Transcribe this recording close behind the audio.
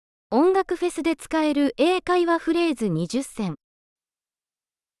楽フェスで使える英会話フレーズ20選。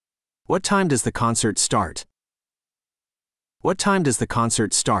What time does the concert start? What time does the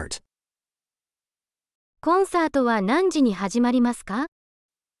concert start? コンサートは何時に始まりますか？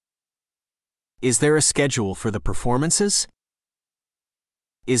 Is there a schedule for the performances?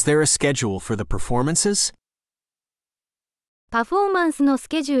 Is there a schedule for the performances? パフォーマンスのス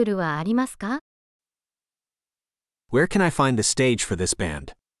ケジュールはありますか？ Where can I find the stage for this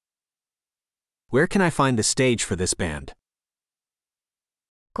band? Where can I find the stage for this band?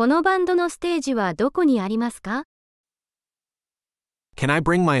 このバンドのステージはどこにありますか？ Can I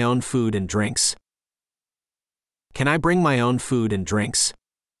bring my own food and drinks? Can I bring my own food and drinks?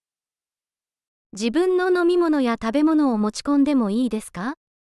 自分の飲み物や食べ物を持ち込んでもいいですか？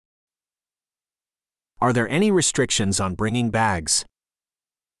 Are there any restrictions on bringing bags?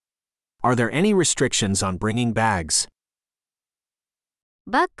 Are there any restrictions on bringing bags?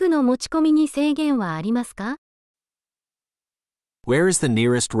 バッグの持ち込みに制限はありますか？ Where is the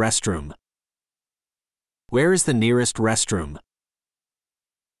nearest restroom? Where is the nearest restroom?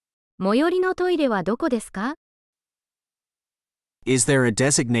 最寄りのトイレはどこですか？ Is there a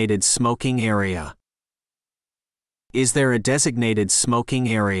designated smoking area? Is there a designated smoking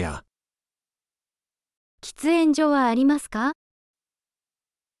area? 喫煙所はありますか？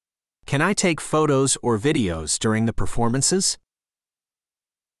 Can I take photos or videos during the performances?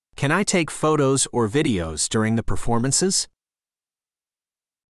 Can I take photos or videos during the performances?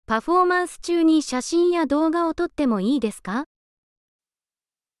 パフォーマンス中に写真や動画を撮ってもいいですか？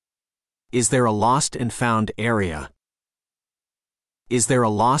 Is there a lost and found area? Is there a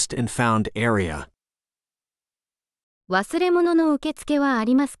lost and found area? 忘れ物の受付はあ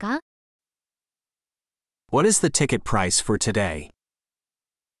りますか？ What is the ticket price for today?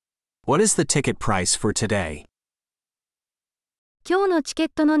 What is the ticket price for today? 今日のチケッ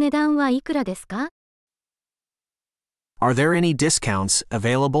トの値段はいくらですか？ Are there any discounts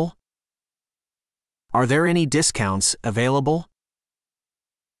available? Are there any discounts available?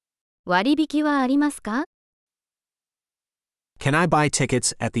 割引はありますか？ Can I buy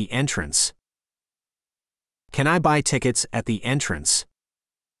tickets at the entrance? Can I buy tickets at the entrance?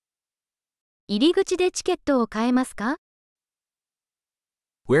 入り口でチケットを買えますか？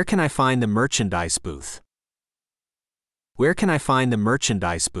 Where can I find the merchandise booth? Where can I find the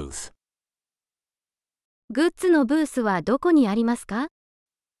merchandise booth? グッズのブースはどこにありますか？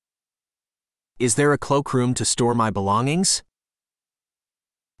 Is there a cloakroom to store my belongings?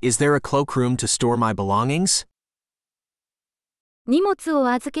 Is there a cloakroom to store my belongings? 荷物を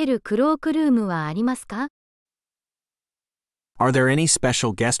預けるクロークルームはありますか？ Are there any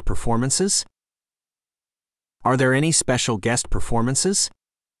special guest performances? Are there any special guest performances?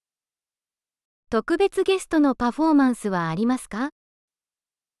 特別ゲストのパフォーマンスはありますか？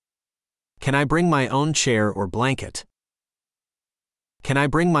 Can I bring my own chair or blanket? Can I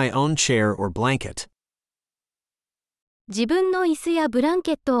bring my own chair or blanket? 自分の椅子やブラン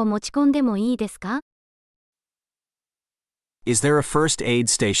ケットを持ち込んでもいいですか？ Is there a first aid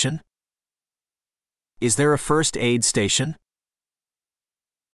station? Is there a first aid station?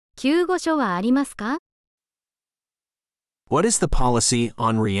 救護所はありますか？ What is the policy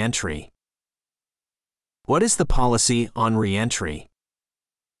on re-entry? What is the policy on re-entry?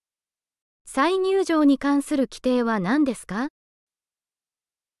 再入場に関する規定は何ですか？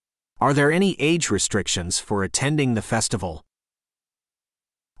 Are there any age restrictions for attending the festival?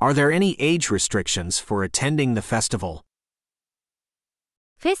 Are there any age restrictions for attending the festival?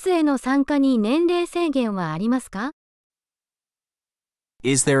 フェスへの参加に年齢制限はありますか？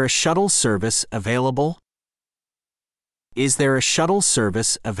 Is there a shuttle service available? Is there a shuttle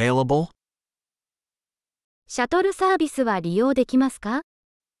service available? シャトルサービスは利用できますか？